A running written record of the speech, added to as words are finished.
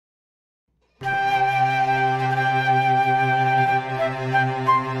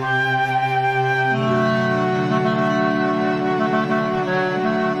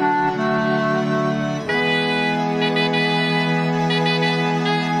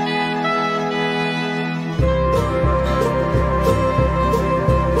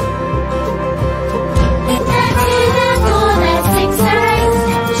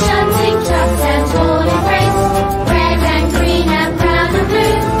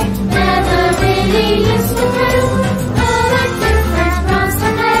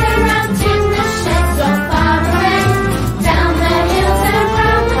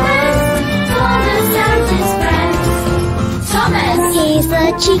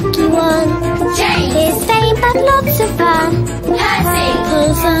cheeky one. James. He's vain but lots of fun. Percy.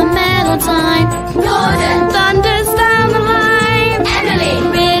 Pulls a medal time. Gordon. Thunders down the line. Emily.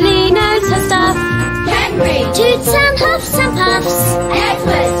 Really knows her stuff. Henry. Toots and huffs and puffs.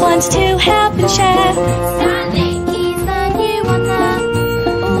 Edward. Wants to help and share. Stanley. He's the new one there.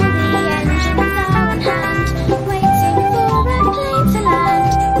 All the engines are on hand, waiting for a plane to land.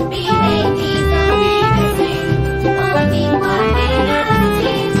 Be ladies on university. All be working as a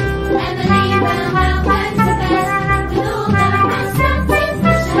team. Emily will welcome to bed with all the rest of his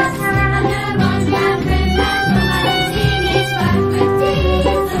precious. And her Ron Gabriel and the magazine is back with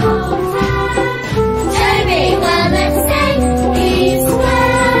tears all time. Toby, well let's say he's well.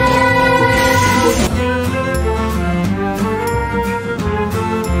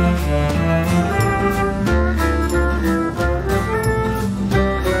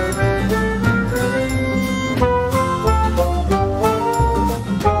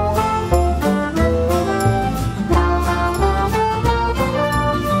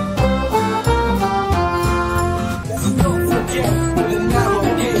 Let's not forget the narrow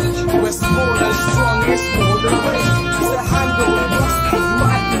gauge. We're small and strong, it's more than weight. Just a handle, must be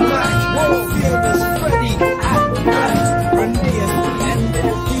right and match. Won't feel